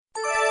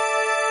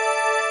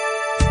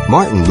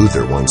Martin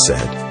Luther once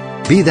said,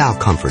 "Be thou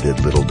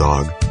comforted, little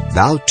dog.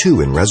 Thou too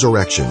in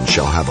resurrection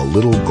shall have a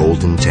little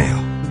golden tail."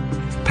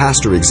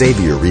 Pastor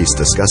Xavier Reese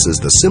discusses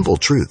the simple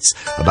truths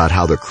about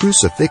how the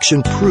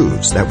crucifixion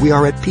proves that we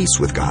are at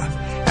peace with God,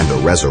 and the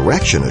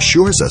resurrection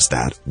assures us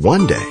that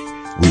one day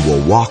we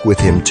will walk with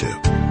Him too.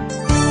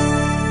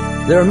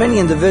 There are many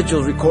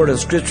individuals recorded in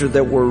Scripture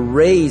that were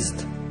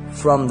raised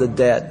from the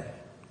dead,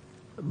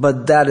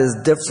 but that is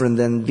different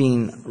than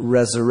being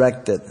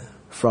resurrected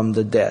from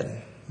the dead.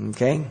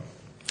 Okay?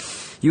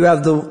 You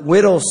have the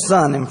widow's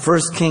son in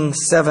 1 Kings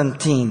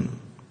 17.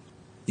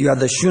 You have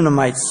the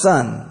Shunammite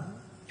son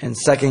in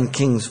 2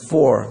 Kings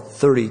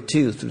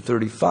 4:32 through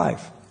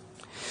 35.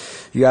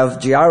 You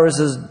have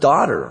Jairus'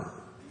 daughter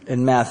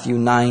in Matthew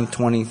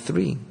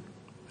 9:23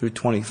 through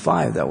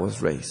 25 that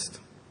was raised.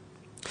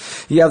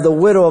 You have the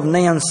widow of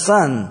Nain's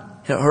son,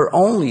 her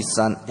only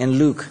son, in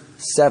Luke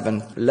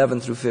 7:11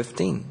 through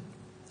 15.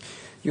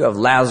 You have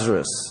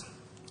Lazarus,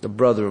 the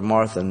brother of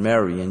Martha and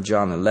Mary, in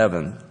John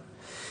 11.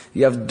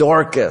 You have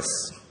Dorcas,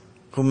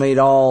 who made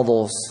all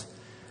those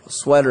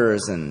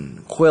sweaters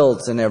and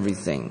quilts and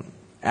everything,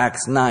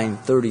 Acts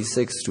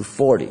 9:36 to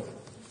 40.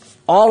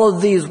 All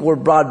of these were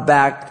brought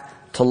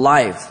back to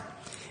life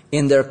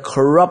in their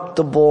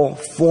corruptible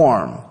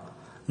form,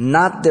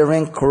 not their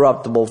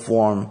incorruptible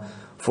form,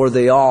 for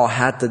they all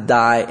had to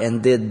die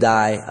and did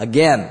die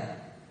again.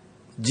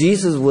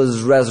 Jesus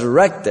was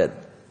resurrected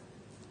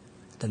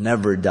to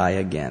never die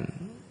again.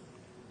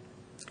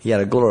 He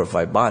had a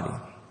glorified body.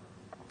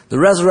 The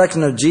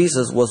resurrection of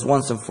Jesus was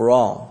once and for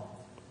all.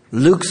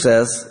 Luke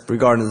says,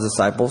 regarding the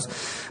disciples,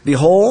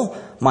 "Behold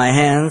my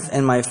hands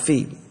and my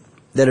feet,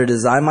 that it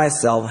is I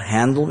myself.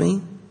 Handle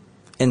me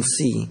and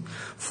see.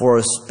 For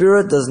a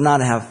spirit does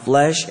not have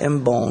flesh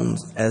and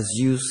bones, as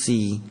you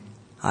see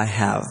I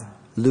have."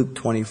 Luke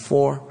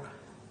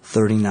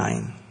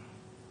 24:39.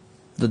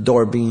 The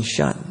door being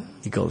shut,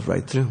 He goes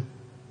right through.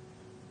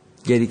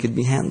 Yet He could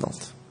be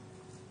handled.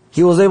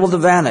 He was able to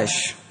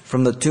vanish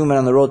from the two men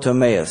on the road to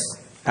Emmaus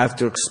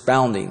after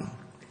expounding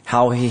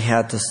how He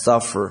had to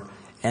suffer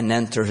and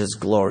enter His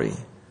glory,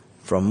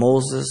 from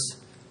Moses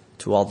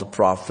to all the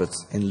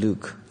prophets in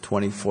Luke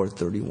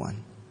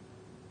 24:31.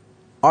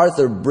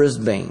 Arthur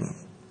Brisbane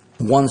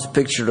once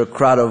pictured a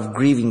crowd of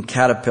grieving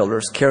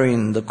caterpillars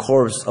carrying the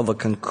corpse of a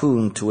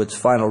cocoon to its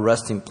final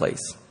resting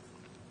place.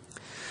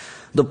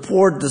 The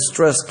poor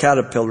distressed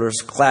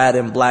caterpillars, clad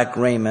in black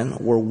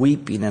raiment, were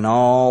weeping, and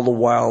all the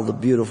while the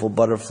beautiful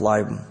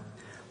butterfly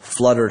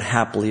fluttered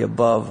happily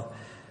above.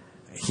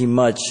 He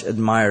much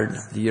admired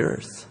the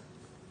earth,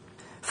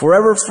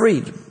 forever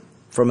freed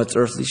from its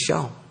earthly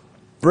shell.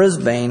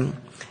 Brisbane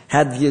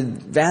had the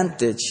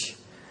advantage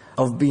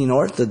of being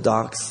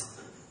orthodox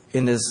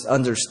in his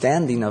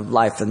understanding of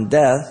life and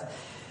death.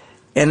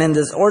 And in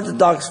this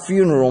orthodox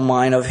funeral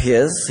mind of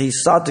his, he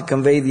sought to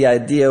convey the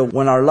idea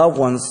when our loved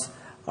ones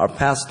are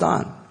passed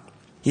on.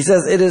 He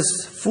says, "It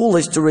is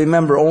foolish to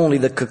remember only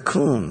the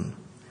cocoon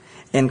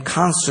and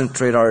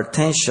concentrate our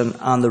attention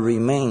on the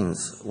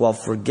remains while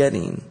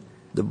forgetting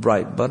the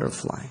bright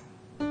butterfly."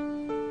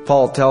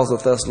 Paul tells the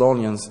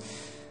Thessalonians,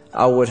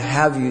 "I would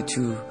have you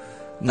to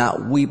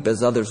not weep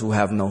as others who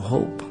have no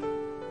hope."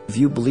 If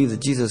you believe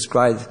that Jesus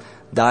Christ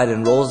died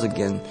and rose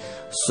again,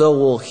 so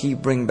will He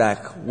bring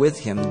back with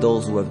Him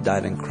those who have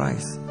died in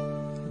Christ.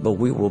 But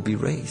we will be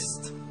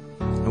raised,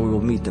 and we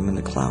will meet them in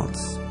the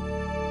clouds.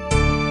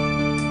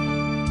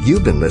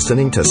 You've been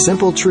listening to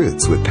Simple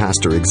Truths with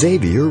Pastor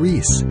Xavier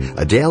Reese,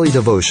 a daily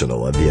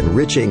devotional of the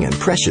enriching and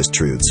precious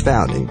truths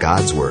found in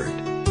God's Word.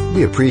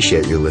 We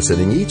appreciate you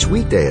listening each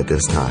weekday at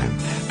this time,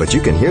 but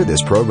you can hear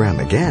this program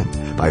again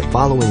by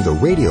following the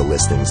radio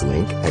listings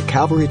link at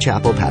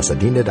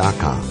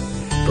CalvaryChapelPasadena.com.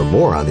 For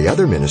more on the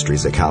other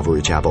ministries at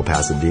Calvary Chapel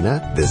Pasadena,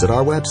 visit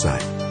our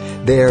website.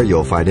 There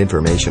you'll find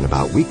information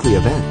about weekly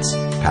events,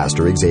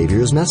 Pastor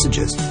Xavier's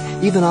messages,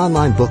 even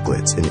online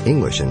booklets in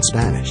English and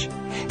Spanish.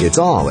 It's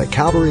all at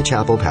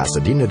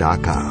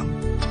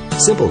CalvaryChapelPasadena.com.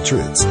 Simple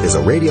Truths is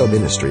a radio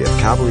ministry of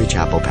Calvary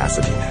Chapel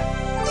Pasadena.